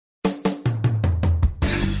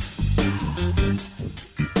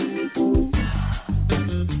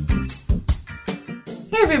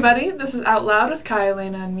everybody, this is Out Loud with Kai,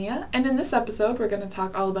 Elena, and Mia, and in this episode we're going to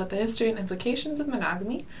talk all about the history and implications of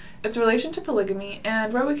monogamy, its relation to polygamy,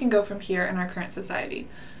 and where we can go from here in our current society.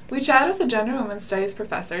 We chatted with a gender and women's studies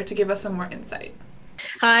professor to give us some more insight.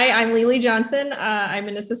 Hi, I'm LiLi Johnson. I'm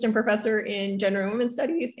an assistant professor in gender and women's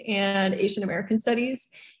studies and Asian American studies,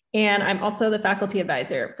 and I'm also the faculty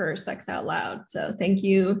advisor for Sex Out Loud. So thank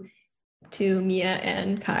you to Mia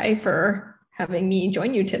and Kai for having me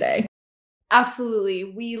join you today. Absolutely.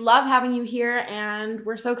 We love having you here, and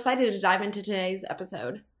we're so excited to dive into today's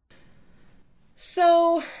episode.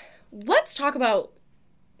 So, let's talk about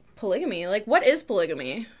polygamy. What is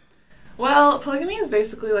polygamy? Well, polygamy is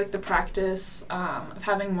basically the practice of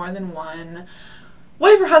having more than one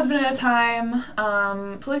wife or husband at a time.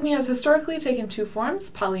 Polygamy has historically taken two forms,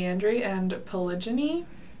 polyandry and polygyny.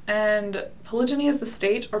 And polygyny is the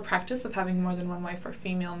state or practice of having more than one wife or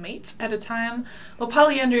female mate at a time, while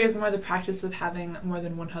polyandry is more the practice of having more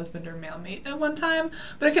than one husband or male mate at one time.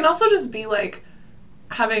 But it can also just be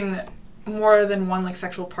having more than one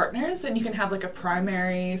sexual partners, and you can have a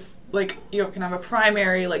primary, you can have a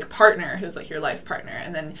primary partner who's your life partner,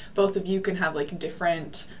 and then both of you can have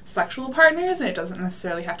different sexual partners, and it doesn't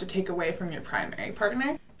necessarily have to take away from your primary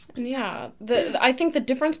partner. Yeah, I think the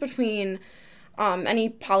difference between any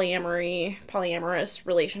polyamorous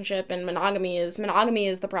relationship and monogamy is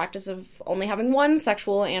the practice of only having one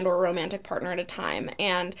sexual and or romantic partner at a time.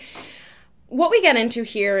 And what we get into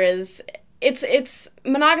here is it's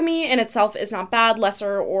monogamy in itself is not bad,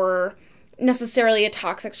 lesser, or necessarily a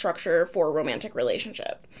toxic structure for romantic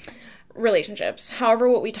relationships. However,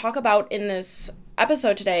 what we talk about in this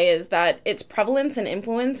episode today is that its prevalence and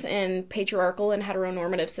influence in patriarchal and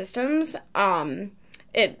heteronormative systems,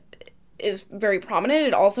 it is very prominent.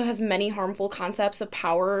 It also has many harmful concepts of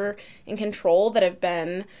power and control that have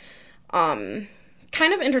been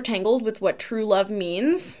kind of intertangled with what true love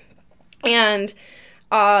means. And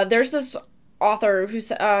there's this author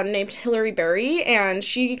who's named Hilary Berry, and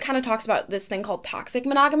she kind of talks about this thing called toxic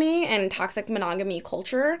monogamy and toxic monogamy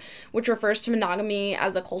culture, which refers to monogamy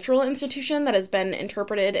as a cultural institution that has been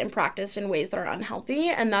interpreted and practiced in ways that are unhealthy,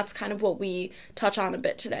 and that's kind of what we touch on a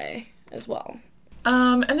bit today as well.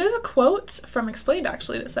 And there's a quote from Explained,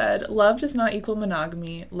 actually, that said, "Love does not equal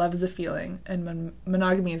monogamy. Love is a feeling, and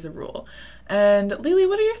monogamy is a rule." And LiLi,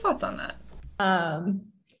 what are your thoughts on that?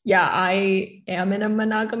 Yeah, I am in a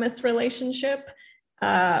monogamous relationship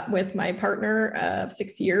with my partner of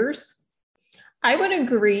 6 years. I would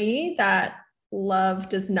agree that love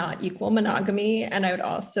does not equal monogamy, and I would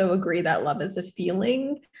also agree that love is a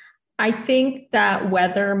feeling. I think that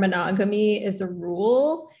whether monogamy is a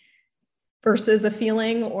rule versus a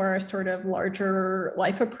feeling or a sort of larger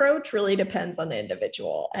life approach really depends on the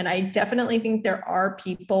individual. And I definitely think there are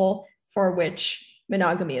people for which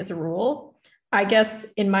monogamy is a rule. I guess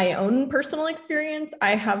in my own personal experience,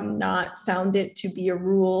 I have not found it to be a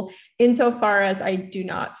rule insofar as I do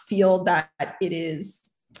not feel that it is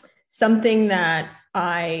something that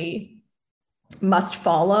I must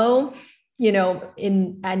follow,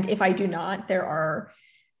 and if I do not, there are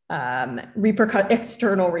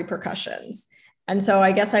external repercussions. And so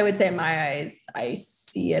I guess I would say in my eyes, I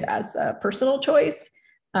see it as a personal choice,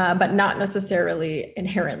 but not necessarily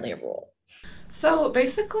inherently a rule. So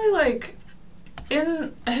basically,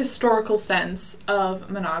 in a historical sense of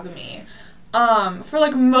monogamy,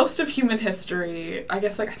 for most of human history, I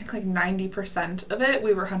guess I think 90% of it,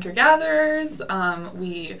 we were hunter-gatherers,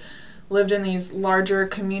 we lived in these larger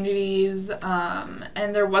communities,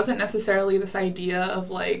 and there wasn't necessarily this idea of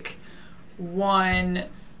one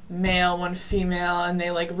male, one female, and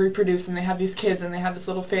they reproduce and they have these kids and they have this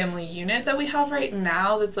little family unit that we have right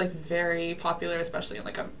now that's very popular, especially in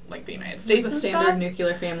the United States. The standard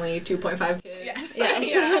nuclear family, 2.5 kids. Yes.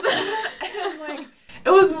 Yes. And, it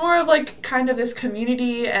was more of kind of this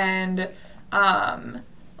community, and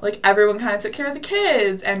everyone kind of took care of the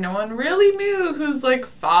kids, and no one really knew whose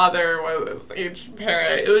father was each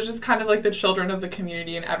parent. It was just kind of the children of the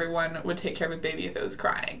community, and everyone would take care of a baby if it was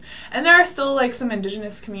crying. And there are still some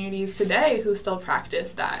indigenous communities today who still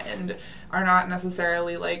practice that and are not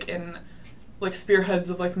necessarily in spearheads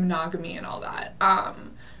of monogamy and all that.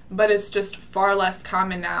 But it's just far less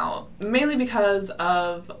common now, mainly because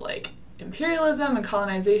of imperialism and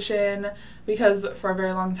colonization, because for a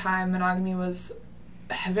very long time monogamy was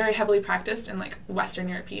very heavily practiced in Western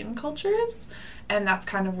European cultures, and that's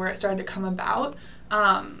kind of where it started to come about.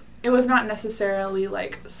 It was not necessarily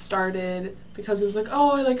started because it was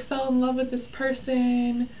oh, I fell in love with this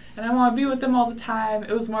person and I want to be with them all the time.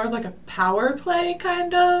 It was more of a power play,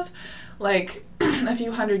 kind of a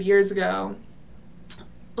few hundred years ago.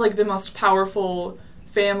 The most powerful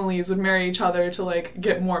families would marry each other to, like,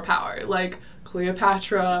 get more power, like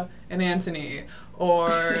Cleopatra and Antony,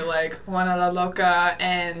 or, like, Juana la Loca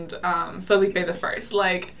and Felipe the First.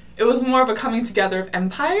 Like, it was more of a coming together of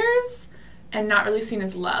empires and not really seen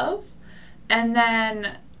as love. And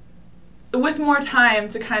then with more time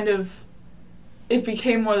to kind of, it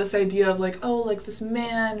became more this idea of, like, oh, like, this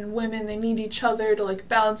man and women, they need each other to, like,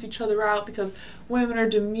 balance each other out, because women are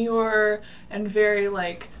demure and very,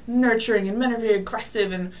 like, nurturing, and men are very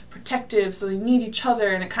aggressive and protective, so they need each other,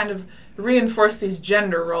 and it kind of reinforced these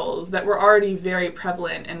gender roles that were already very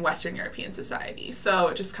prevalent in Western European society. So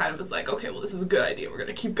it just kind of was like, okay, well, this is a good idea. We're going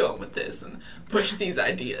to keep going with this and push these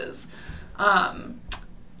ideas.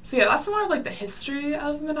 So yeah, that's more of, like, the history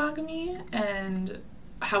of monogamy and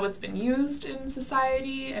how it's been used in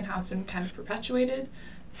society and how it's been kind of perpetuated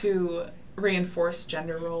to reinforce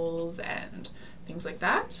gender roles and things like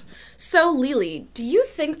that. So, LiLi, do you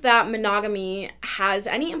think that monogamy has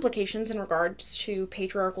any implications in regards to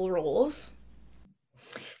patriarchal roles?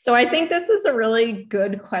 So I think this is a really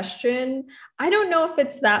good question. I don't know if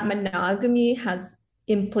it's that monogamy has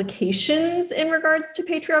implications in regards to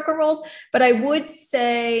patriarchal roles, but I would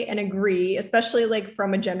say and agree, especially, like,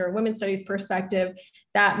 from a gender and women's studies perspective,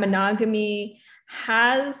 that monogamy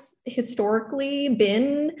has historically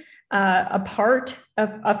been a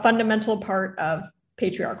fundamental part of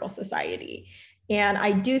patriarchal society. And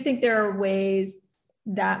I do think there are ways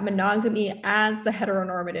that monogamy as the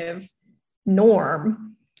heteronormative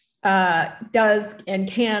norm does and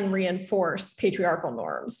can reinforce patriarchal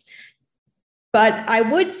norms. But I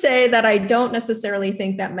would say that I don't necessarily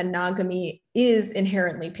think that monogamy is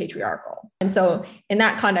inherently patriarchal. And so in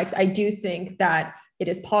that context, I do think that it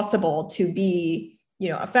is possible to be,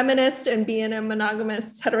 a feminist and be in a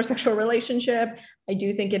monogamous heterosexual relationship. I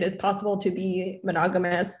do think it is possible to be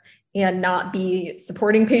monogamous and not be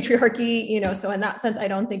supporting patriarchy, so in that sense, I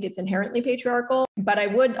don't think it's inherently patriarchal. But I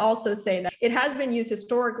would also say that it has been used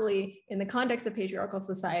historically in the context of patriarchal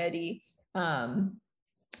society.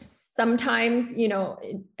 Sometimes,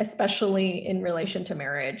 especially in relation to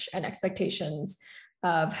marriage and expectations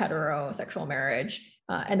of heterosexual marriage,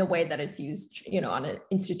 and the way that it's used, on an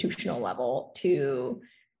institutional level to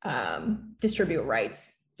distribute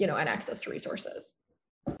rights, and access to resources.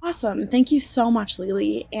 Awesome. Thank you so much,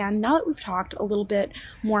 LiLi. And now that we've talked a little bit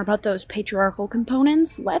more about those patriarchal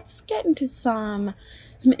components, let's get into some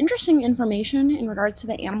interesting information in regards to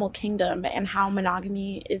the animal kingdom and how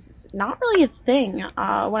monogamy is not really a thing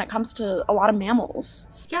when it comes to a lot of mammals.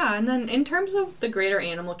 Yeah, and then in terms of the greater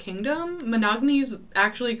animal kingdom, monogamy is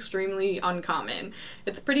actually extremely uncommon.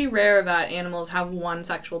 It's pretty rare that animals have one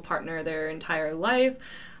sexual partner their entire life,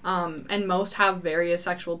 and most have various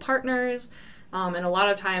sexual partners. And a lot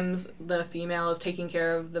of times the female is taking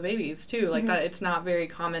care of the babies too. Like that, it's not very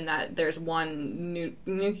common that there's one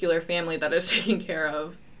nuclear family that is taking care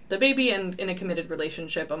of the baby and in a committed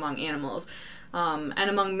relationship among animals. And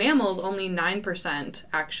among mammals, only 9%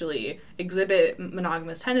 actually exhibit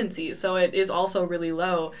monogamous tendencies. So it is also really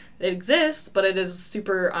low. It exists, but it is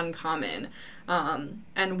super uncommon.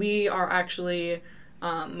 And we are actually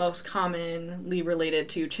most commonly related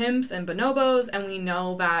to chimps and bonobos, and we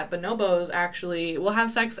know that bonobos actually will have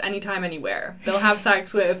sex anytime, anywhere. They'll have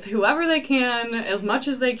sex with whoever they can, as much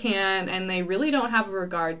as they can, and they really don't have a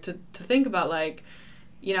regard to think about, like,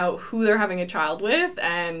 who they're having a child with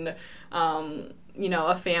and,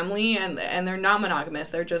 a family, and they're not monogamous.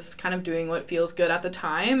 They're just kind of doing what feels good at the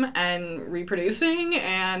time and reproducing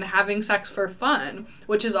and having sex for fun,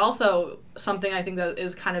 which is also something I think that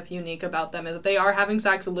is kind of unique about them, is that they are having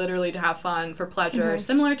sex literally to have fun, for pleasure,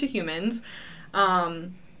 similar to humans.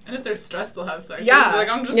 And if they're stressed, they'll have sex. Yeah. Like,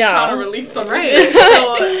 I'm just trying to release some. Right.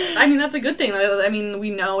 So, I mean, that's a good thing. I mean, we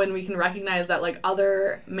know and we can recognize that, like,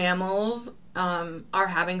 other mammals are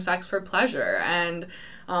having sex for pleasure, and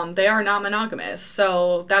they are not monogamous.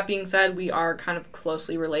 So that being said, we are kind of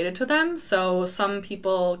closely related to them. So some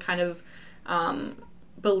people kind of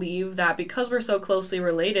believe that because we're so closely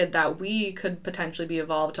related that we could potentially be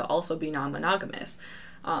evolved to also be non-monogamous,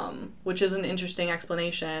 which is an interesting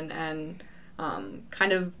explanation and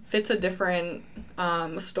kind of fits a different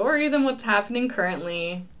story than what's happening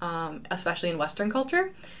currently, especially in Western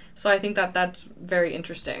culture. So I think that that's very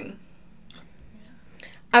interesting.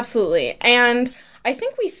 Absolutely. And I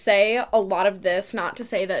think we say a lot of this not to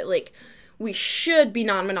say that, like, we should be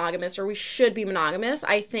non-monogamous or we should be monogamous.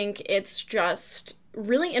 I think it's just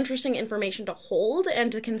really interesting information to hold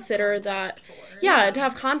and to consider that, to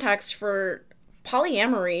have context for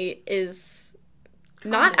polyamory is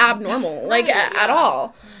not abnormal, like, at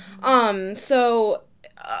all. So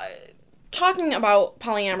talking about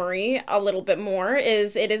polyamory a little bit more,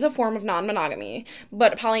 it is a form of non-monogamy,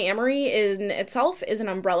 but polyamory in itself is an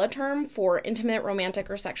umbrella term for intimate, romantic,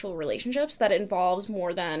 or sexual relationships that involves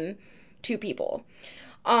more than 2 people.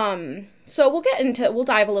 So we'll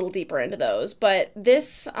dive a little deeper into those, but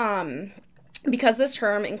this, because this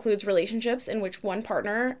term includes relationships in which one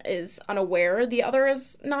partner is unaware the other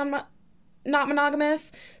is not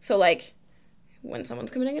monogamous, so like when someone's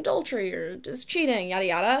committing adultery or just cheating, yada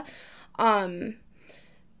yada,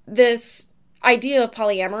 this idea of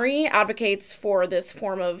polyamory advocates for this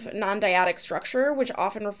form of non-dyadic structure, which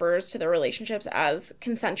often refers to the relationships as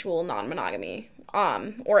consensual non-monogamy,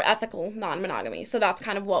 or ethical non-monogamy. So that's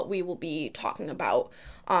kind of what we will be talking about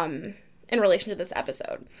in relation to this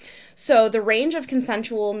episode. So the range of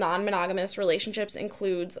consensual non-monogamous relationships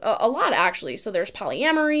includes a lot, actually. So there's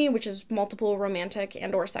polyamory, which is multiple romantic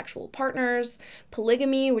and or sexual partners.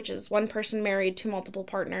 Polygamy, which is one person married to multiple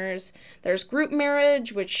partners. There's group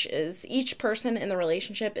marriage, which is each person in the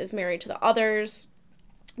relationship is married to the others.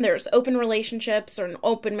 There's open relationships or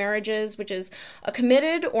open marriages, which is a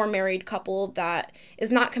committed or married couple that is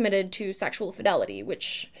not committed to sexual fidelity,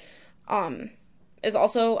 which is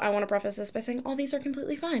also, I want to preface this by saying all these are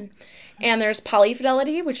completely fine. And there's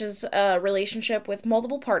polyfidelity, which is a relationship with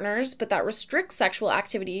multiple partners, but that restricts sexual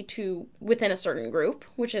activity to within a certain group,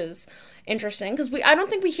 which is interesting because I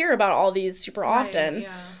don't think we hear about all these super often.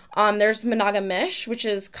 Yeah. There's monogamish, which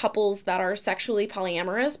is couples that are sexually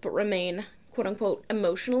polyamorous but remain quote unquote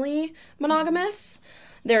emotionally monogamous.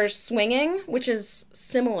 There's swinging, which is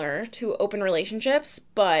similar to open relationships,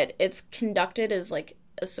 but it's conducted as like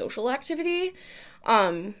a social activity,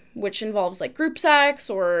 which involves like group sex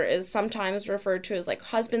or is sometimes referred to as like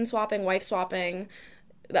husband swapping, wife swapping.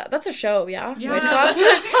 That's a show, yeah? Wife swap?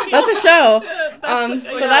 That's a show.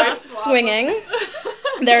 That's swinging.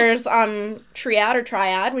 There's triad or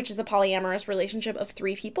triad, which is a polyamorous relationship of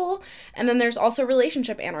 3 people. And then there's also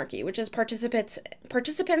relationship anarchy, which is participants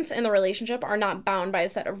in the relationship are not bound by a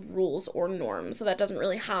set of rules or norms. So that doesn't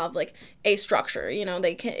really have like a structure, you know,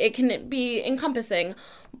 it can be encompassing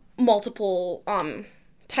multiple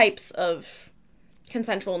types of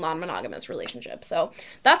consensual non-monogamous relationships. So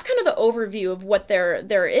that's kind of the overview of what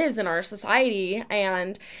there is in our society,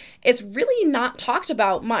 and it's really not talked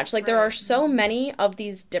about much. Like, there are so many of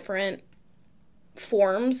these different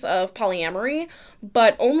forms of polyamory,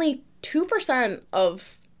 but only 2%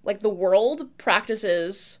 of like the world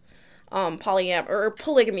practices or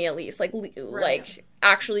polygamy, at least, like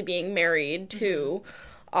actually being married to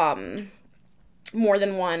more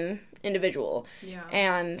than one individual. Yeah.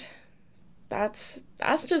 And that's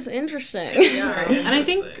just interesting. Yeah. And I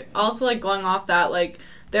think also, like, going off that, like,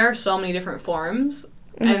 there are so many different forms,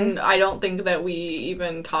 and I don't think that we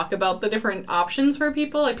even talk about the different options for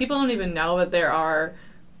people. Like, people don't even know that there are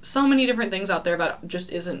so many different things out there that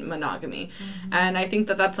just isn't monogamy. And I think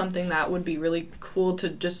that that's something that would be really cool to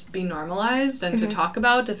just be normalized and to talk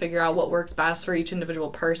about, to figure out what works best for each individual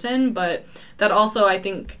person. But that also, I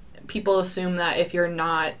think people assume that if you're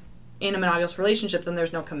not in a monogamous relationship, then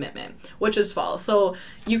there's no commitment, which is false. So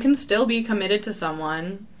you can still be committed to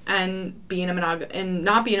someone and be in and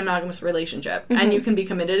not be in a monogamous relationship, and you can be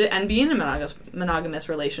committed and be in a monogamous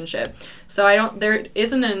relationship. So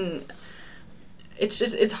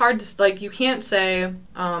it's hard to, like, you can't say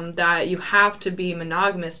that you have to be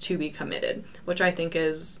monogamous to be committed, which I think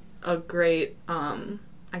is a great,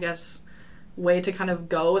 I guess, way to kind of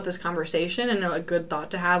go with this conversation, and a good thought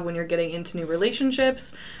to have when you're getting into new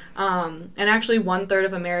relationships. And actually 1/3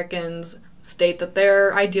 of Americans state that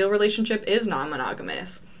their ideal relationship is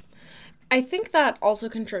non-monogamous. I think that also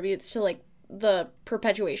contributes to, like, the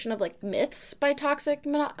perpetuation of, like, myths by toxic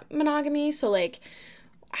monogamy. So, like,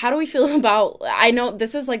 how do we feel about, I know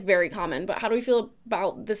this is, like, very common, but how do we feel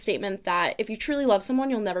about the statement that if you truly love someone,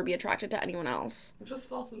 you'll never be attracted to anyone else? Just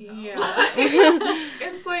false as hell. Yeah.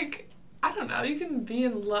 It's like, I don't know, you can be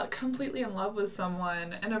completely in love with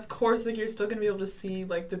someone, and of course, like, you're still going to be able to see,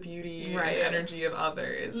 like, the beauty and energy of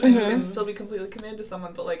others, and you can still be completely committed to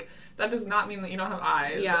someone, but, like, that does not mean that you don't have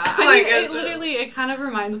eyes. Yeah. Like, it kind of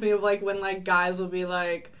reminds me of, like, when, like, guys will be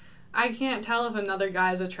like, I can't tell if another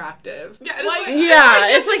guy's attractive. Yeah,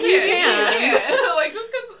 it's like you can. Like,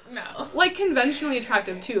 just because, no. Like, conventionally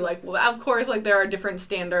attractive, too. Like, well, of course, like, there are different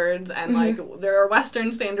standards, and, like, there are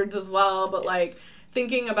Western standards as well, but, like,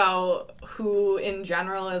 thinking about who in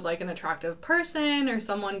general is, like, an attractive person, or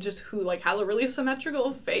someone just who, like, has a really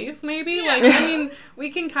symmetrical face, maybe. Yeah. Like, I mean, we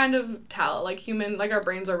can kind of tell, like, our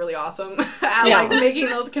brains are really awesome at, like, making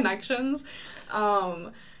those connections.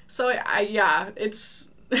 So, it's...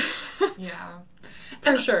 Yeah.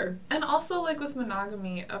 For sure. And also, like, with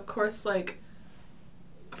monogamy, of course, like,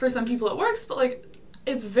 for some people it works, but like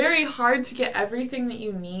it's very hard to get everything that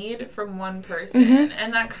you need from one person,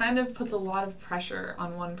 and that kind of puts a lot of pressure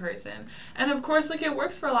on one person. And of course, like, it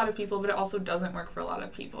works for a lot of people, but it also doesn't work for a lot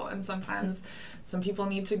of people. And sometimes some people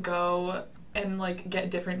need to go and like get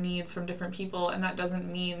different needs from different people, and that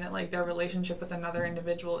doesn't mean that like their relationship with another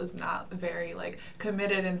individual is not very like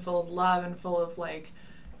committed and full of love and full of like,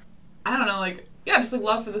 I don't know, like, yeah, just like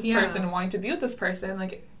love for this person and wanting to be with this person.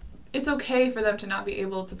 Like, it's okay for them to not be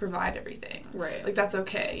able to provide everything. Right. Like, that's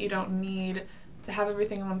okay. You don't need to have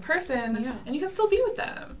everything in one person, and you can still be with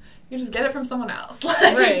them. You just get it from someone else. Like,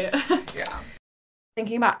 Right. Yeah.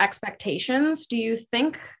 Thinking about expectations,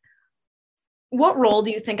 what role do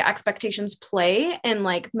you think expectations play in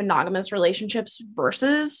like monogamous relationships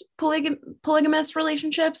versus polygamous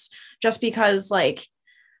relationships? Just because like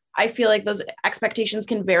I feel like those expectations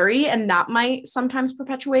can vary, and that might sometimes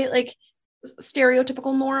perpetuate like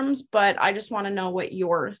stereotypical norms, but I just want to know what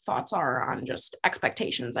your thoughts are on just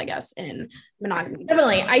expectations, I guess, in monogamy.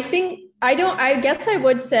 Definitely. I guess I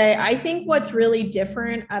would say, I think what's really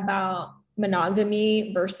different about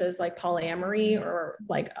monogamy versus like polyamory or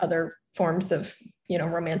like other forms of, you know,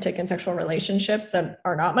 romantic and sexual relationships that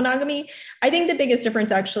are not monogamy, I think the biggest difference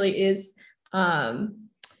actually is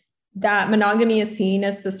that monogamy is seen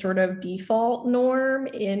as the sort of default norm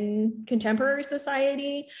in contemporary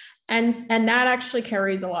society. And that actually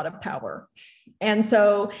carries a lot of power. And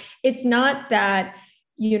so it's not that,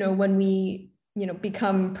 you know, when we, you know,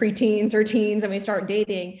 become preteens or teens and we start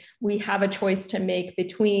dating, we have a choice to make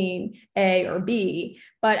between A or B,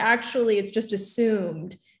 but actually it's just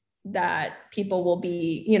assumed that people will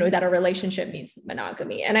be, you know, that a relationship means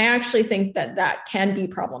monogamy. And I actually think that that can be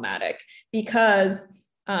problematic because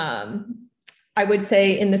I would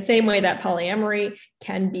say in the same way that polyamory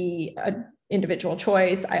can be an individual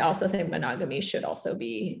choice, I also think monogamy should also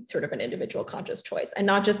be sort of an individual conscious choice and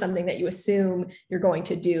not just something that you assume you're going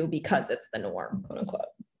to do because it's the norm, quote unquote.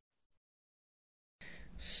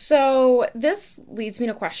 So this leads me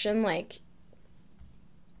to question, like,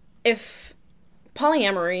 if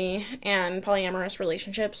polyamory and polyamorous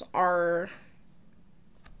relationships are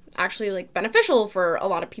actually like beneficial for a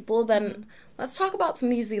lot of people, then let's talk about some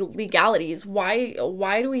of these legalities. Why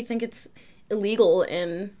do we think it's illegal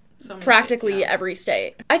in practically every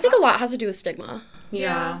state? I think a lot has to do with stigma.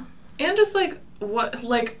 Yeah. And just like what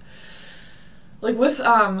like with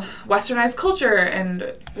westernized culture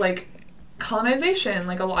and like colonization,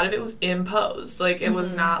 like a lot of it was imposed. Like it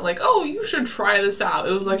was not like, oh, you should try this out.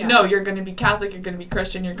 It was like, no, you're going to be Catholic, you're going to be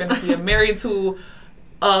Christian, you're going to be married to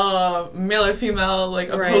male or female, like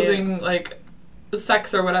opposing like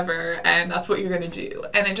sex or whatever, and that's what you're gonna do.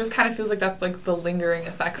 And it just kind of feels like that's like the lingering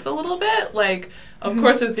effects a little bit. Like, of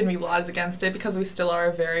course there's gonna be laws against it because we still are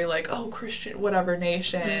a very like, oh, Christian whatever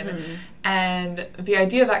nation, and the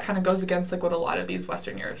idea of that kind of goes against like what a lot of these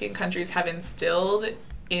Western European countries have instilled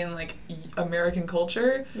in like American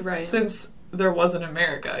culture since there was an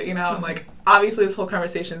America, you know. And like obviously this whole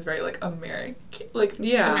conversation is very like American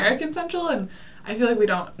central, and I feel like we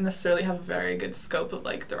don't necessarily have a very good scope of,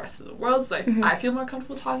 like, the rest of the world, so I feel more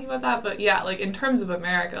comfortable talking about that. But, yeah, like, in terms of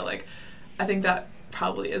America, like, I think that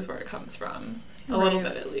probably is where it comes from, a little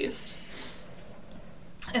bit at least.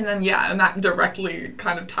 And then, yeah, and that directly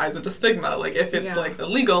kind of ties into stigma. Like, if it's, like,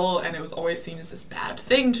 illegal and it was always seen as this bad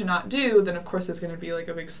thing to not do, then, of course, there's going to be, like,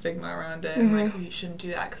 a big stigma around it. And, like, oh, you shouldn't do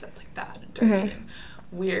that because that's, like, bad and dirty and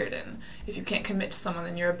weird, and if you can't commit to someone,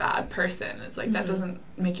 then you're a bad person. It's like that doesn't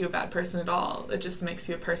make you a bad person at all. It just makes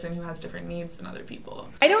you a person who has different needs than other people.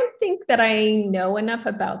 I don't think that I know enough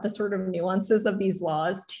about the sort of nuances of these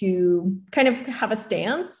laws to kind of have a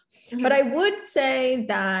stance, but I would say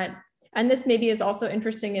that, and this maybe is also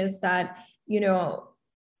interesting, is that, you know,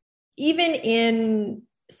 even in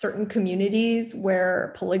certain communities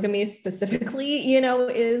where polygamy specifically, you know,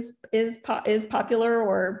 is popular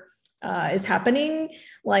or is happening,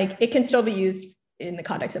 like it can still be used in the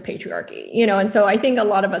context of patriarchy, you know? And so I think a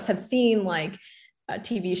lot of us have seen like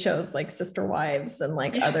TV shows like Sister Wives and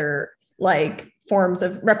like other like forms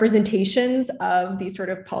of representations of these sort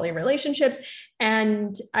of poly relationships.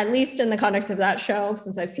 And at least in the context of that show,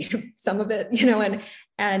 since I've seen some of it, you know,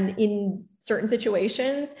 and in certain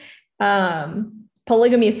situations,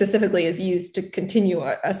 polygamy specifically is used to continue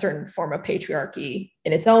a certain form of patriarchy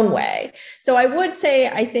in its own way. So I would say,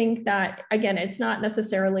 I think that, again, it's not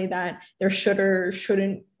necessarily that there should or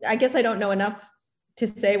shouldn't, I guess I don't know enough to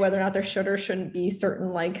say whether or not there should or shouldn't be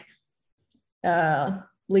certain like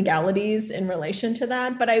legalities in relation to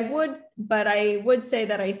that. But I would say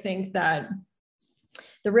that I think that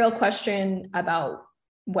the real question about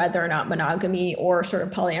whether or not monogamy or sort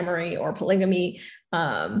of polyamory or polygamy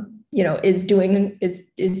is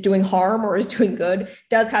doing harm or is doing good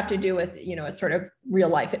does have to do with, its sort of real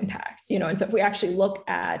life impacts, and so if we actually look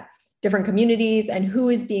at different communities and who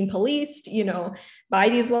is being policed, by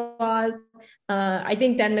these laws, I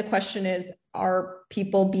think then the question is, are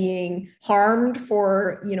people being harmed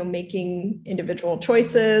for, making individual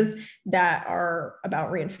choices that are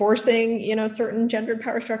about reinforcing, certain gendered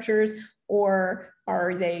power structures, or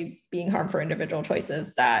are they being harmed for individual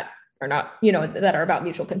choices that are not, that are about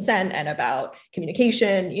mutual consent and about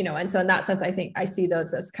communication, and so in that sense, I think I see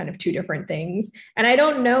those as kind of two different things. And I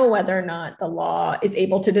don't know whether or not the law is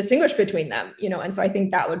able to distinguish between them, and so I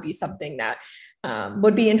think that would be something that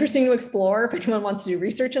would be interesting to explore if anyone wants to do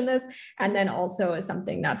research in this. And then also is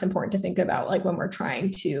something that's important to think about, like when we're trying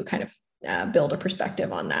to kind of build a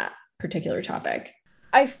perspective on that particular topic.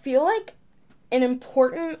 I feel like an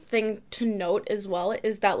important thing to note as well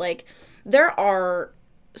is that, like, there are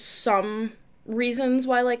some reasons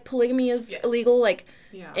why, like, polygamy is illegal, like,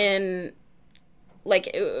 in, like,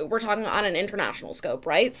 we're talking on an international scope,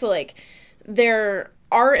 right? So, like, there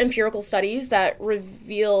are empirical studies that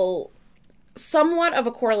reveal somewhat of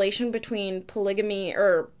a correlation between polygamy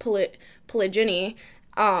or polygyny,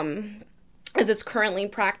 as it's currently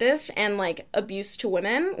practiced, and, like, abuse to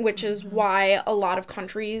women, which is why a lot of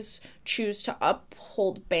countries choose to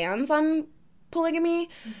uphold bans on polygamy.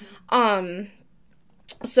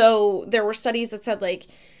 So there were studies that said, like,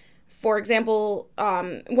 for example,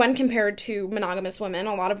 when compared to monogamous women,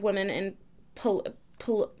 a lot of women in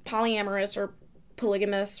polyamorous or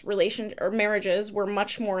polygamous marriages were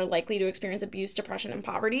much more likely to experience abuse, depression, and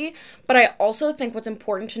poverty. But I also think what's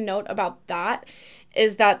important to note about that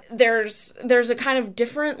is that there's a kind of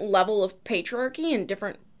different level of patriarchy in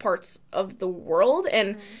different parts of the world,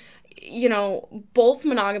 and both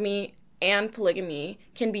monogamy and polygamy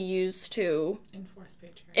can be used to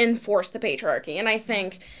enforce the patriarchy. And I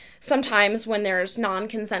think sometimes when there's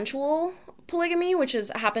non-consensual polygamy, which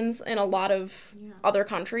happens in a lot of other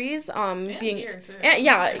countries, being here too.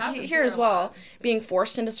 Here as well, being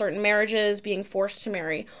forced into certain marriages, being forced to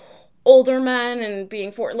marry older men, and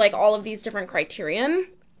being like all of these different criterion,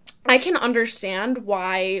 I can understand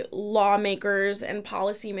why lawmakers and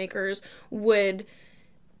policymakers would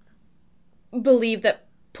believe that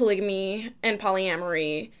polygamy and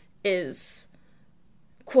polyamory is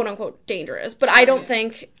quote unquote dangerous. But I don't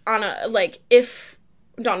think if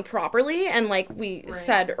done properly, and like we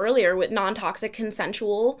said earlier, with non-toxic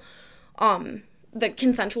consensual, the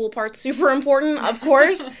consensual part's super important, of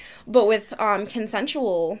course, but with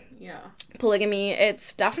consensual polygamy,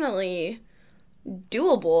 it's definitely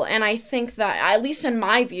doable. And I think that, at least in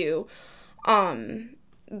my view,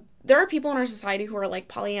 there are people in our society who are, like,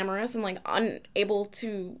 polyamorous and, like, unable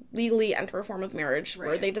to legally enter a form of marriage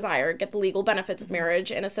where they desire, get the legal benefits of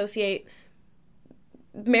marriage, and associate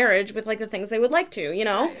marriage with, like, the things they would like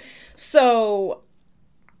to, So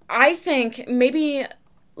I think maybe,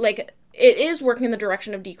 like, it is working in the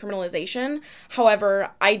direction of decriminalization.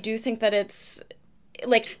 However, I do think that it's,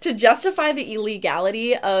 like, to justify the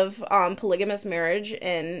illegality of polygamous marriage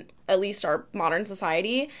in at least our modern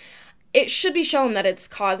society, it should be shown that it's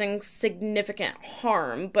causing significant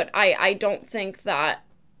harm, but I don't think that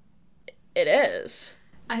it is.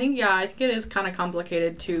 I think it is kind of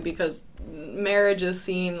complicated, too, because marriage is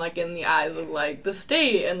seen, like, in the eyes of, like, the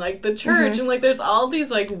state and, like, the church, and, like, there's all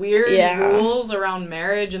these, like, weird rules around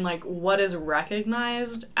marriage and, like, what is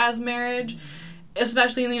recognized as marriage,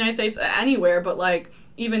 especially in the United States, anywhere, but, like,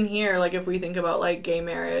 even here, like, if we think about, like, gay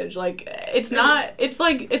marriage, like, it's not, it's,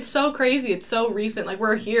 like, it's so crazy, it's so recent, like,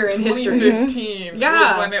 we're here in history. 2015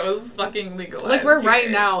 was when it was fucking legalized. Like, we're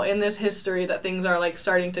right now in this history that things are, like,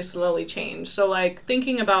 starting to slowly change. So, like,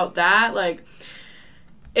 thinking about that, like,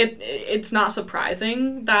 it's not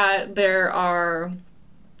surprising that there are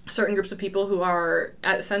certain groups of people who are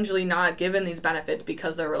essentially not given these benefits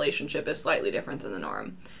because their relationship is slightly different than the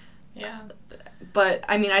norm. Yeah. But,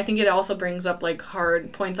 I mean, I think it also brings up, like,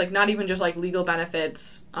 hard points, like, not even just, like, legal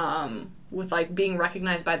benefits with, like, being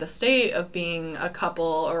recognized by the state of being a couple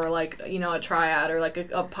or, like, a triad or, like,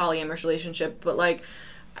 a polyamorous relationship, but, like,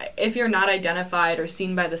 if you're not identified or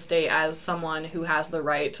seen by the state as someone who has the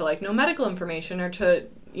right to, like, know medical information or to,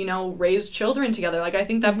 raise children together, like, I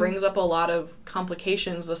think that brings up a lot of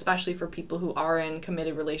complications, especially for people who are in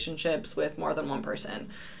committed relationships with more than one person.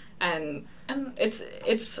 And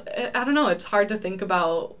it's I don't know, it's hard to think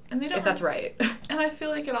about if that's right. And I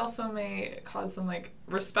feel like it also may cause some, like,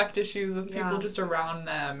 respect issues with people just around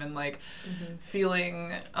them, and, like,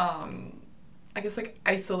 feeling, I guess, like,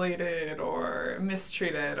 isolated or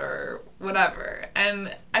mistreated or whatever.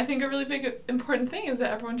 And I think a really big important thing is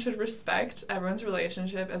that everyone should respect everyone's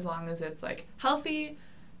relationship as long as it's, like, healthy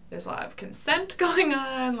there's a lot of consent going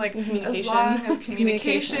on, like as Communication. long as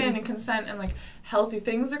communication Communication. and consent and like healthy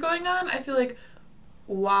things are going on, I feel like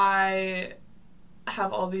why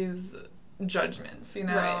have all these judgments, you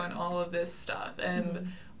know, Right. and all of this stuff,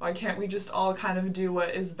 and why can't we just all kind of do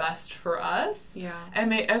what is best for us? Yeah.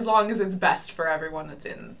 And as long as it's best for everyone that's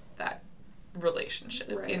in that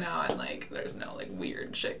relationship, Right. you know, and like there's no like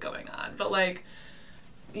weird shit going on. But like,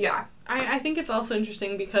 yeah. I think it's also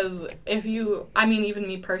interesting because even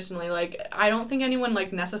me personally, like, I don't think anyone,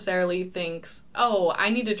 like, necessarily thinks, oh, I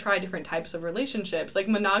need to try different types of relationships. Like,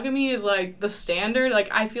 monogamy is, like, the standard. Like,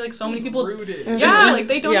 I feel like so many people... Rooted. Yeah, like,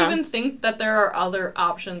 they don't Yeah. even think that there are other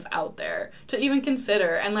options out there to even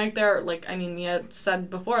consider. And, like, there are, like, I mean, Mia said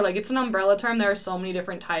before, like, it's an umbrella term. There are so many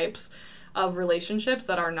different types of relationships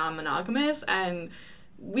that are non-monogamous, and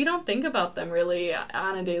we don't think about them really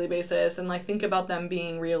on a daily basis and like think about them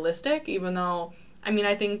being realistic, even though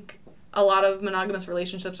I think a lot of monogamous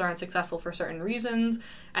relationships aren't successful for certain reasons,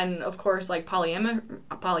 and of course like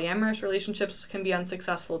polyamorous relationships can be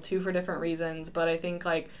unsuccessful too for different reasons. But I think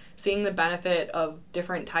like seeing the benefit of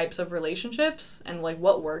different types of relationships and like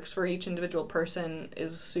what works for each individual person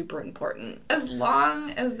is super important. As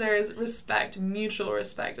long as there's respect, mutual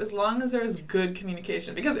respect, as long as there's good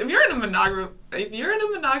communication. Because if you're in a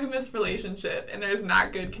monogamous relationship and there's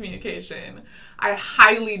not good communication, I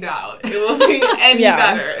highly doubt it will be any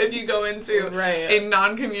better if you go into a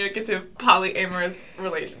non-communicative polyamorous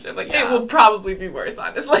relationship. Like, it will probably be worse,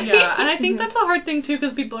 honestly. Yeah, and I think that's a hard thing too,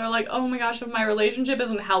 because people are like, oh my gosh, if my relationship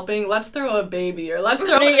isn't helping, let's throw a baby, or let's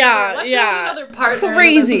throw another partner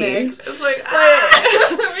Crazy. into this mix. It's like,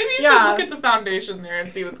 maybe you should look at the foundation there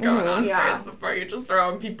and see what's going on first before you're just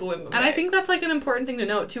throwing people in the mix. And I think that's like an important thing to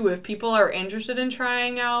note too. If people are interested in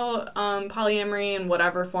trying out polyamory in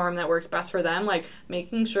whatever form that works best for them, like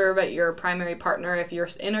making sure that your primary partner, if you're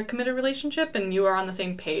in a committed relationship and you are on the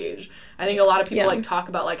same page. I think a lot of people like talk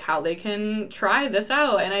about like how they can try this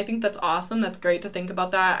out, and I think that's awesome. That's great to think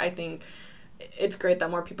about that. I think it's great that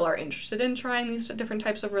more people are interested in trying these different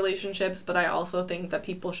types of relationships, but I also think that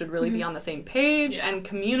people should really be on the same page and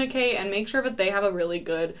communicate and make sure that they have a really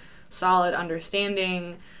good, solid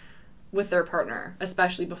understanding with their partner,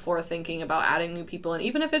 especially before thinking about adding new people. And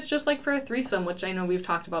even if it's just like for a threesome, which I know we've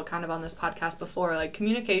talked about kind of on this podcast before, like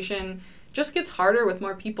communication just gets harder with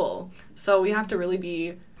more people. So we have to really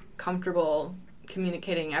be comfortable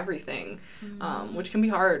communicating everything, which can be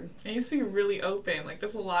hard. It used to be really open. Like,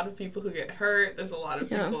 there's a lot of people who get hurt. There's a lot of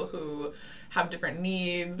people who have different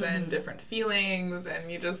needs and different feelings,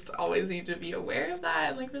 and you just always need to be aware of that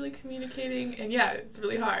and like really communicating. And yeah, it's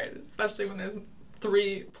really hard, especially when there's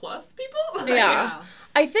 3+ people. Yeah.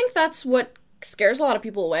 I think that's what scares a lot of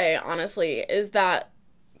people away, honestly, is that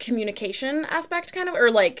communication aspect kind of,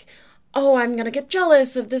 or like, oh, I'm gonna get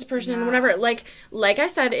jealous of this person, whatever. Like I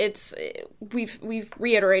said, we've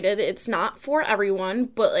reiterated, it's not for everyone,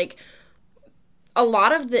 but like a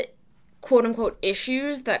lot of the quote unquote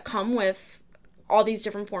issues that come with all these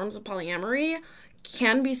different forms of polyamory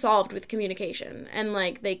can be solved with communication, and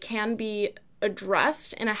like they can be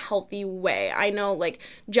addressed in a healthy way. I know like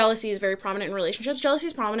jealousy is very prominent in relationships. Jealousy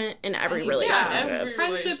is prominent in every relationship. Every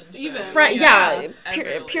friendships relationship.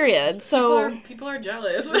 even. Period. So people are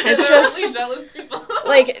jealous. It's just really jealous people.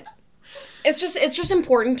 like it's just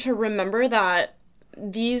important to remember that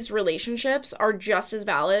these relationships are just as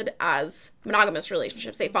valid as monogamous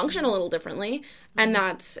relationships. They function a little differently, and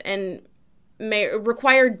may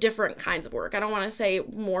require different kinds of work. I don't want to say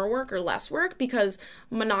more work or less work, because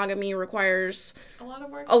monogamy requires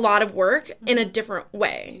a lot of work in a different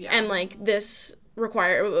way. And like this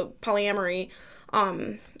polyamory,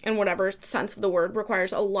 in whatever sense of the word,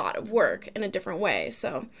 requires a lot of work in a different way.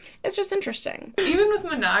 So it's just interesting. Even with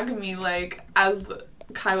monogamy, like as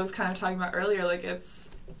Kai was kind of talking about earlier, like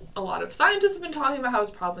it's a lot of scientists have been talking about how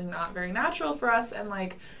it's probably not very natural for us, and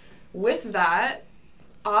like with that,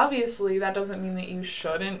 obviously that doesn't mean that you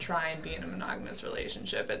shouldn't try and be in a monogamous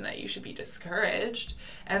relationship and that you should be discouraged,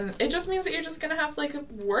 and it just means that you're just gonna have to like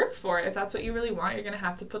work for it. If that's what you really want, you're gonna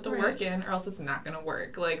have to put the work in, or else it's not gonna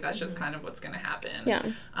work. Like that's just kind of what's gonna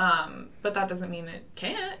happen. But that doesn't mean it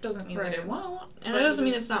can't, doesn't mean that it won't, and it doesn't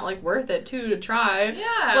mean it's not like worth it too to try.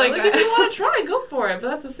 Like if you want to try, go for it. But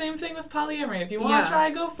that's the same thing with polyamory. If you want to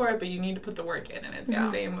try, go for it, but you need to put the work in, and it's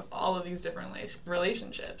the same with all of these different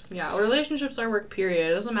relationships. Relationships are work,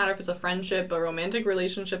 period. It doesn't matter if it's a friendship, a romantic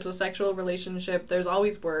relationship, a sexual relationship. There's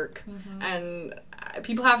always work, and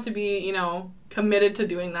people have to be, committed to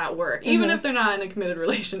doing that work, even if they're not in a committed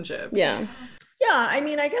relationship. Yeah, I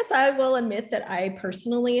mean, I guess I will admit that I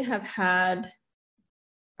personally have had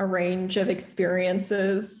a range of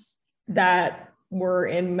experiences that were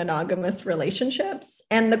in monogamous relationships,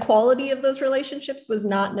 and the quality of those relationships was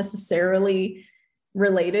not necessarily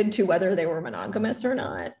related to whether they were monogamous or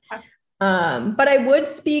not. But I would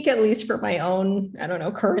speak, at least for my own, I don't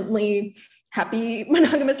know, currently happy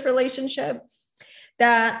monogamous relationship,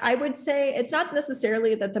 that I would say it's not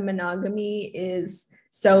necessarily that the monogamy is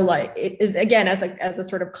so like, it is, again, as a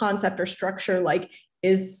sort of concept or structure, like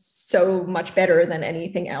is so much better than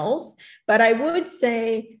anything else. But I would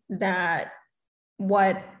say that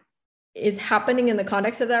what is happening in the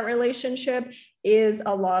context of that relationship is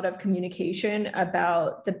a lot of communication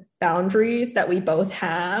about the boundaries that we both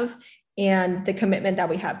have and the commitment that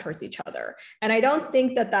we have towards each other. And I don't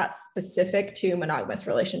think that that's specific to monogamous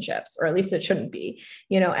relationships, or at least it shouldn't be,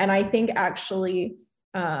 and I think actually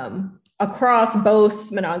across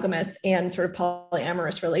both monogamous and sort of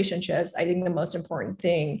polyamorous relationships, I think the most important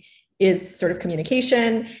thing is sort of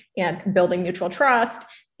communication and building mutual trust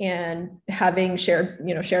and having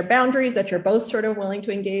shared boundaries that you're both sort of willing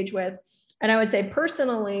to engage with. And I would say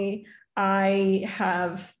personally, I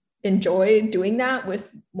have enjoyed doing that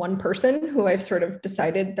with one person who I've sort of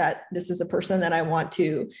decided that this is a person that I want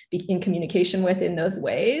to be in communication with in those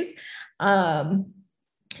ways. And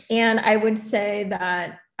I would say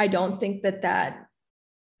that I don't think that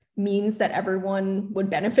means that everyone would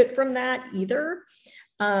benefit from that either.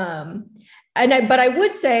 But I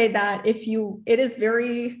would say that it is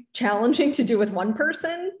very challenging to do with one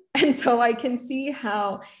person. And so I can see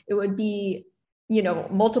how it would be,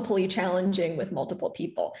 multiply challenging with multiple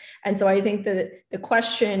people. And so I think that the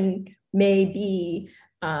question may be,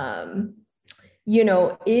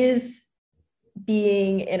 is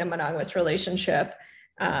being in a monogamous relationship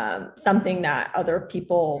something that other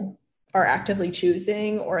people are actively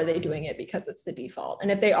choosing, or are they doing it because it's the default?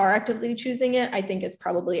 And if they are actively choosing it, I think it's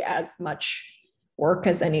probably as much work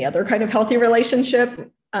as any other kind of healthy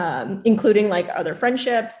relationship, including like other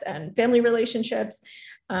friendships and family relationships.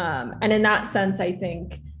 And in that sense, I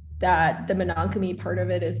think that the monogamy part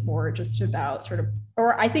of it is more just about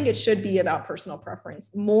or I think it should be about personal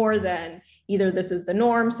preference more than either this is the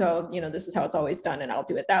norm, so, this is how it's always done and I'll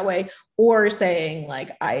do it that way, or saying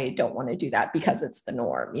like, I don't want to do that because it's the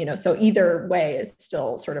norm, so either way is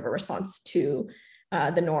still sort of a response to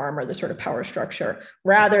the norm or the sort of power structure,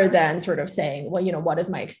 rather than sort of saying, well, what is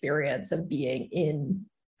my experience of being in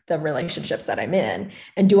the relationships that I'm in?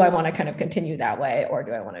 And do I want to kind of continue that way, or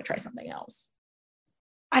do I want to try something else?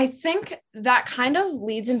 I think that kind of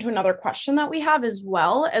leads into another question that we have, as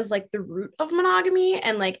well as like the root of monogamy.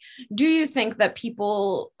 And like, do you think that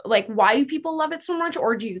people, like, why do people love it so much?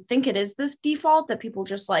 Or do you think it is this default that people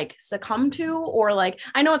just like succumb to? Or like,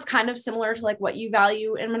 I know it's kind of similar to like what you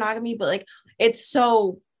value in monogamy, but like, it's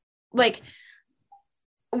so like,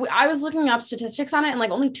 I was looking up statistics on it, and like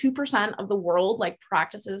only 2% of the world like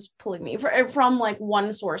practices polygamy from like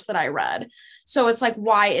one source that I read. So it's like,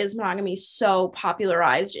 why is monogamy so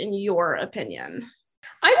popularized in your opinion?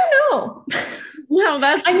 I don't know. No,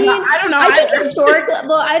 I don't know. I think historically,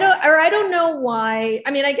 well, I don't know why.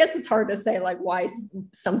 I mean, I guess it's hard to say like why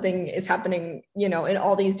something is happening, in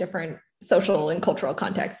all these different social and cultural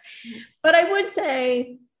contexts. But I would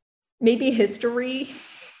say maybe history.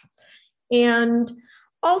 And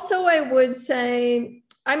also, I would say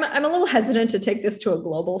I'm a little hesitant to take this to a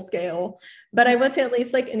global scale, but I would say at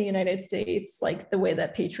least like in the United States, like the way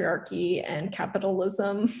that patriarchy and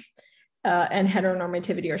capitalism and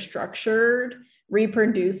heteronormativity are structured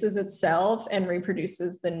reproduces itself and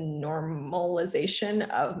reproduces the normalization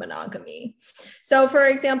of monogamy. So for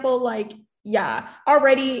example, like, yeah,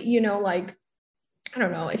 already, like, I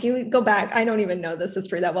don't know, if you go back, I don't even know this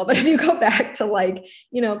history that well, but if you go back to like,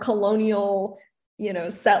 colonial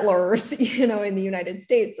settlers, in the United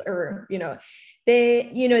States, or,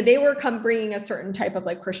 they were bringing a certain type of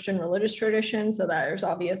like Christian religious tradition. So that there's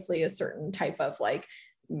obviously a certain type of like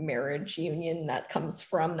marriage union that comes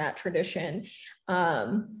from that tradition.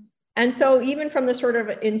 And so even from the sort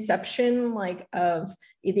of inception, like of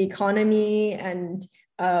the economy and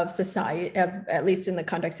of society, at least in the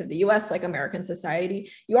context of the US, like American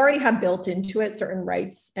society, you already have built into it certain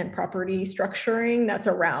rights and property structuring that's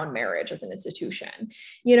around marriage as an institution,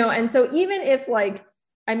 and so even if like,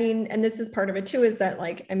 I mean, and this is part of it too, is that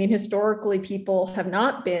like, I mean, historically people have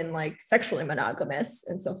not been like sexually monogamous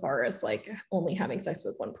insofar as like only having sex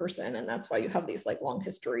with one person. And that's why you have these like long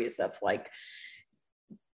histories of like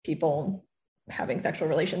people having sexual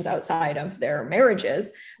relations outside of their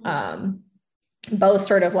marriages. Both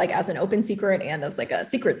sort of like as an open secret and as like a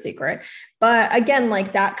secret. But again,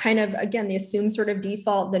 like that kind of, again, the assumed sort of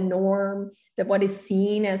default, the norm, that what is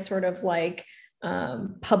seen as sort of like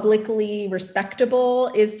publicly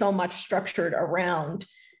respectable is so much structured around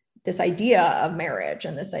this idea of marriage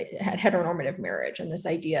and this heteronormative marriage and this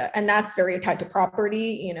idea, and that's very tied to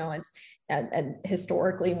property, you know, and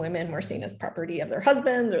historically women were seen as property of their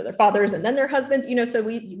husbands or their fathers and then their husbands, you know, so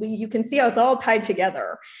you can see how it's all tied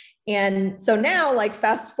together. And so now, like,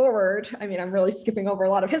 fast forward, I mean, I'm really skipping over a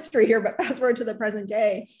lot of history here, but fast forward to the present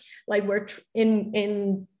day, like we're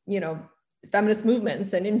in, you know, feminist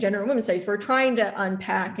movements and in gender and women's studies, we're trying to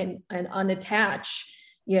unpack and unattach,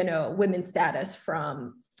 you know, women's status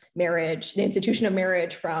from marriage, the institution of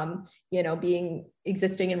marriage, from, you know,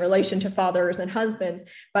 existing in relation to fathers and husbands.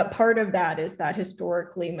 But part of that is that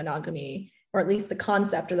historically monogamy, or at least the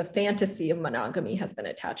concept or the fantasy of monogamy, has been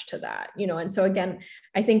attached to that, you know? And so again,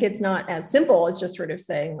 I think it's not as simple as just sort of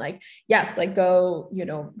saying like, yes, like go, you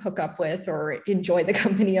know, hook up with or enjoy the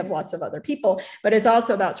company of lots of other people, but it's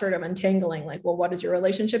also about sort of untangling like, well, what is your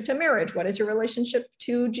relationship to marriage? What is your relationship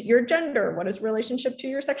to your gender? What is relationship to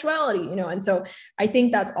your sexuality? You know? And so I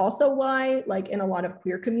think that's also why, like in a lot of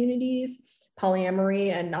queer communities,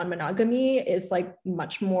 polyamory and non-monogamy is like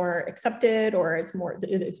much more accepted, or it's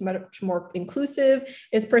much more inclusive,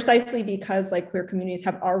 is precisely because like queer communities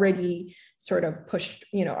have already sort of pushed,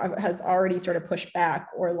 you know, has already sort of pushed back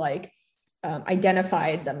or like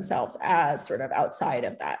identified themselves as sort of outside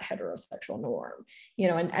of that heterosexual norm, you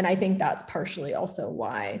know, and I think that's partially also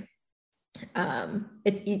why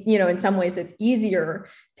it's, you know, in some ways it's easier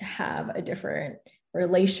to have a different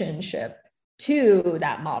relationship to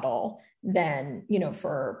that model than, you know,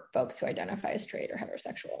 for folks who identify as straight or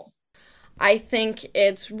heterosexual. I think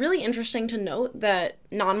it's really interesting to note that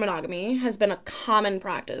non-monogamy has been a common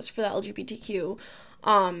practice for the LGBTQ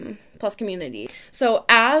plus community. So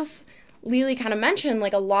as LiLi kind of mentioned,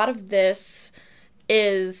 like a lot of this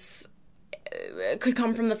could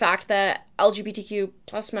come from the fact that LGBTQ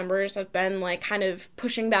plus members have been like kind of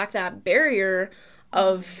pushing back that barrier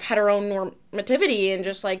of heteronormativity and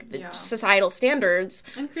just like the societal standards.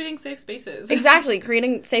 And creating safe spaces. Exactly,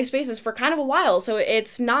 creating safe spaces for kind of a while. So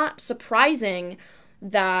it's not surprising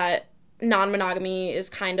that non-monogamy is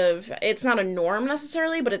kind of, it's not a norm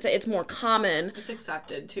necessarily, but it's more common. It's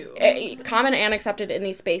accepted too. Common and accepted in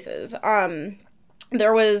these spaces.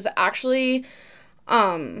 There was actually,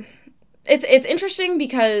 it's interesting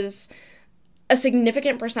because a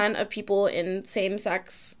significant percent of people in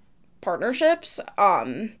same-sex partnerships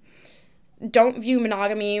don't view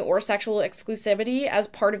monogamy or sexual exclusivity as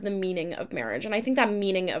part of the meaning of marriage. And I think that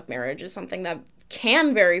meaning of marriage is something that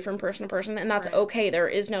can vary from person to person, and that's okay. There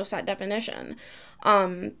is no set definition.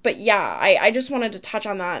 But yeah, I just wanted to touch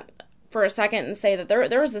on that for a second and say that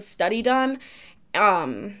there was a study done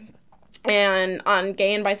and on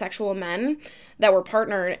gay and bisexual men that were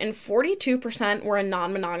partnered, and 42% were in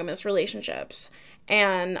non-monogamous relationships.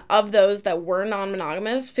 And of those that were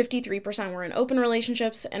non-monogamous, 53% were in open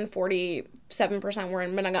relationships and 47% were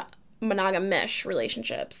in monogamish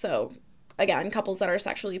relationships. So again, couples that are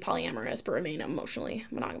sexually polyamorous but remain emotionally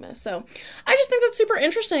monogamous. So I just think that's super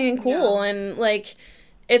interesting and cool. And like,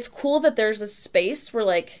 it's cool that there's a space where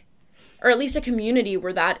like, or at least a community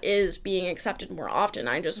where that is being accepted more often.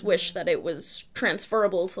 I just wish that it was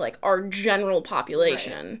transferable to like our general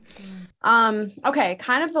population. Okay,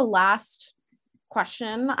 kind of the last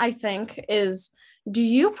question, I think, is, do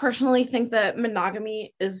you personally think that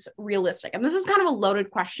monogamy is realistic? And this is kind of a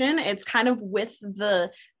loaded question. It's kind of with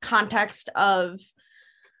the context of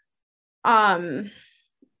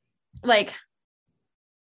like,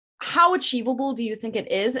 how achievable do you think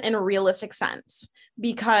it is in a realistic sense?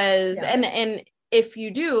 Because and if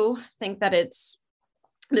you do think that it's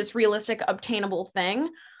this realistic, obtainable thing,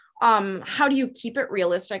 how do you keep it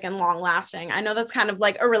realistic and long lasting? I know that's kind of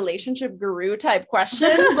like a relationship guru type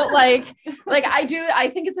question, but like I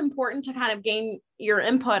think it's important to kind of gain your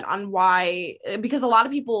input on why, because a lot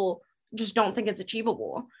of people just don't think it's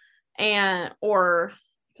achievable or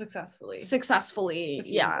successfully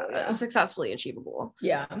achievable, successfully achievable.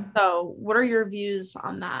 Yeah. So what are your views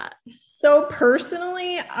on that? So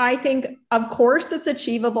personally, I think, of course, it's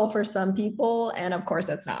achievable for some people, and of course,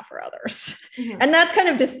 it's not for others. Mm-hmm. And that's kind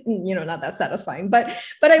of just, you know, not that satisfying. But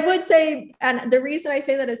I would say, and the reason I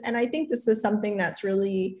say that is, and I think this is something that's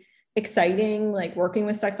really exciting, like working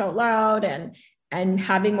with Sex Out Loud and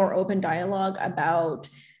having more open dialogue about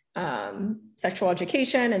sexual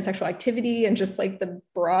education and sexual activity and just like the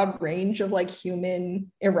broad range of like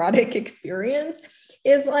human erotic experience,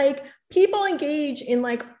 is like people engage in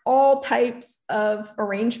like all types of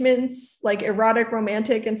arrangements, like erotic,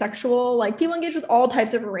 romantic, and sexual. Like people engage with all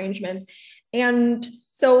types of arrangements. And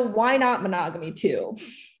so why not monogamy too?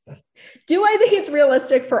 Do I think it's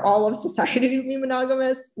realistic for all of society to be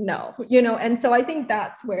monogamous? No, you know, and so I think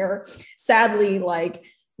that's where, sadly, like,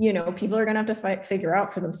 you know, people are going to have to figure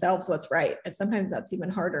out for themselves what's right. And sometimes that's even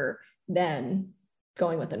harder than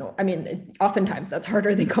going with the norm. I mean, oftentimes that's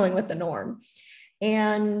harder than going with the norm.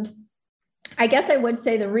 And I guess I would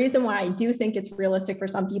say the reason why I do think it's realistic for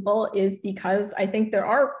some people is because I think there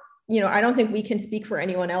are, you know, I don't think we can speak for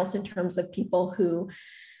anyone else in terms of people who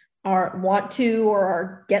want to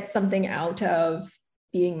or get something out of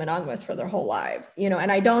being monogamous for their whole lives, you know,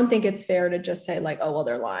 and I don't think it's fair to just say like, oh, well,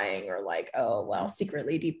 they're lying, or like, oh, well,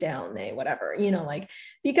 secretly deep down, they, whatever, you know, like,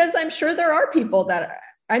 because I'm sure there are people that,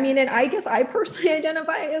 I mean, and I guess I personally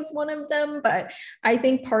identify as one of them, but I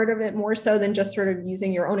think part of it, more so than just sort of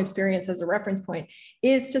using your own experience as a reference point,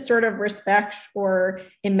 is to sort of respect or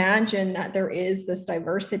imagine that there is this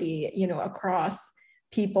diversity, you know, across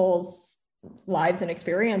people's lives and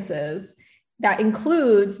experiences that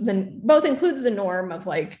includes the norm of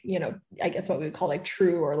like, you know, I guess what we would call like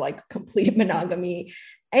true or like complete monogamy,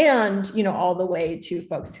 and, you know, all the way to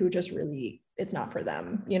folks who just really, it's not for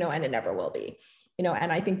them, you know, and it never will be, you know.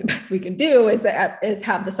 And I think the best we can do is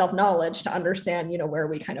have the self-knowledge to understand, you know, where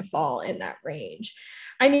we kind of fall in that range.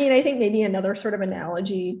 I mean, I think maybe another sort of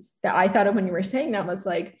analogy that I thought of when you were saying that was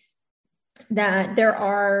like that there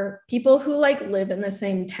are people who like live in the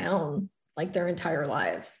same town like their entire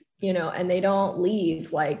lives, you know, and they don't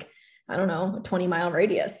leave like, I don't know, a 20-mile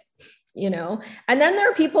radius, you know. And then there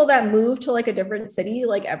are people that move to like a different city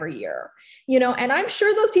like every year, you know, and I'm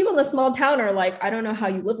sure those people in the small town are like, I don't know how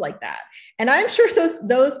you live like that. And I'm sure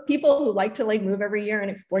those people who like to like move every year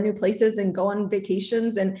and explore new places and go on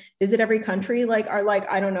vacations and visit every country, like are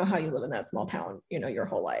like, I don't know how you live in that small town, you know, your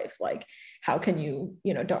whole life. Like, how can you,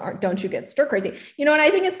 you know, don't you get stir crazy, you know? And I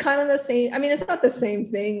think it's kind of the same. I mean, it's not the same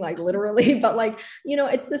thing, like literally, but like, you know,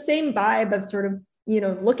 it's the same vibe of sort of, you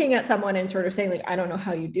know, looking at someone and sort of saying like, I don't know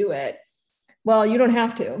how you do it. Well, you don't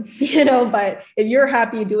have to, you know, but if you're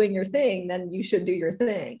happy doing your thing, then you should do your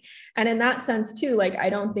thing. And in that sense too, like,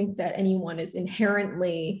 I don't think that anyone is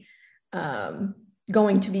inherently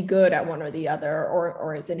going to be good at one or the other,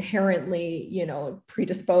 or is inherently, you know,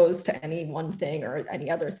 predisposed to any one thing or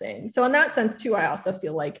any other thing. So in that sense too, I also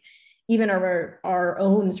feel like even our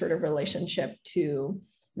own sort of relationship to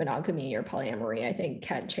monogamy or polyamory, I think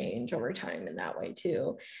can change over time in that way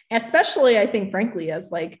too. Especially, I think, frankly, as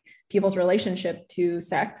like people's relationship to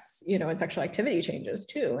sex, you know, and sexual activity changes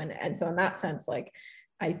too. And so in that sense, like,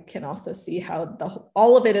 I can also see how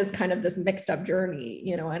all of it is kind of this mixed up journey,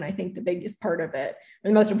 you know. And I think the biggest part of it, or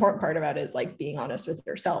the most important part of it, is like being honest with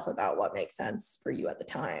yourself about what makes sense for you at the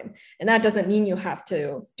time. And that doesn't mean you have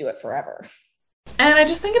to do it forever. And I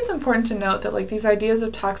just think it's important to note that like these ideas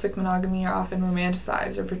of toxic monogamy are often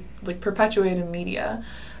romanticized or like perpetuated in media.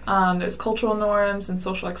 There's cultural norms and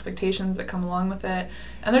social expectations that come along with it,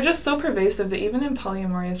 and they're just so pervasive that even in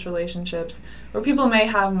polyamorous relationships, where people may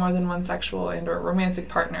have more than one sexual and or romantic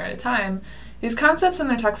partner at a time, these concepts and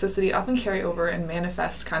their toxicity often carry over and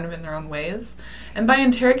manifest kind of in their own ways. And by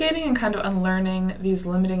interrogating and kind of unlearning these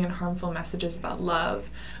limiting and harmful messages about love,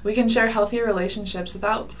 we can share healthier relationships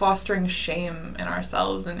without fostering shame in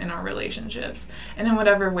ourselves and in our relationships, and in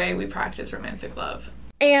whatever way we practice romantic love.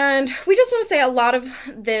 And we just want to say a lot of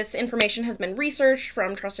this information has been researched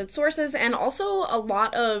from trusted sources, and also a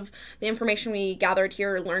lot of the information we gathered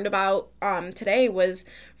here, learned about today, was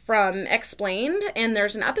from Explained, and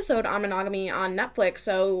there's an episode on monogamy on Netflix,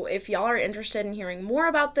 so if y'all are interested in hearing more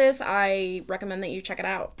about this, I recommend that you check it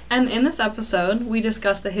out. And in this episode, we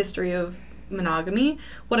discussed the history of monogamy,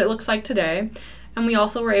 what it looks like today, and we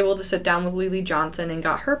also were able to sit down with LiLi Johnson and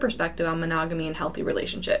got her perspective on monogamy and healthy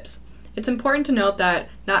relationships. It's important to note that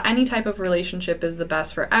not any type of relationship is the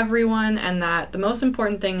best for everyone, and that the most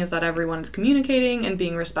important thing is that everyone is communicating and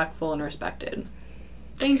being respectful and respected.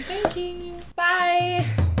 Thanks. Thank you.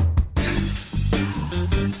 Bye.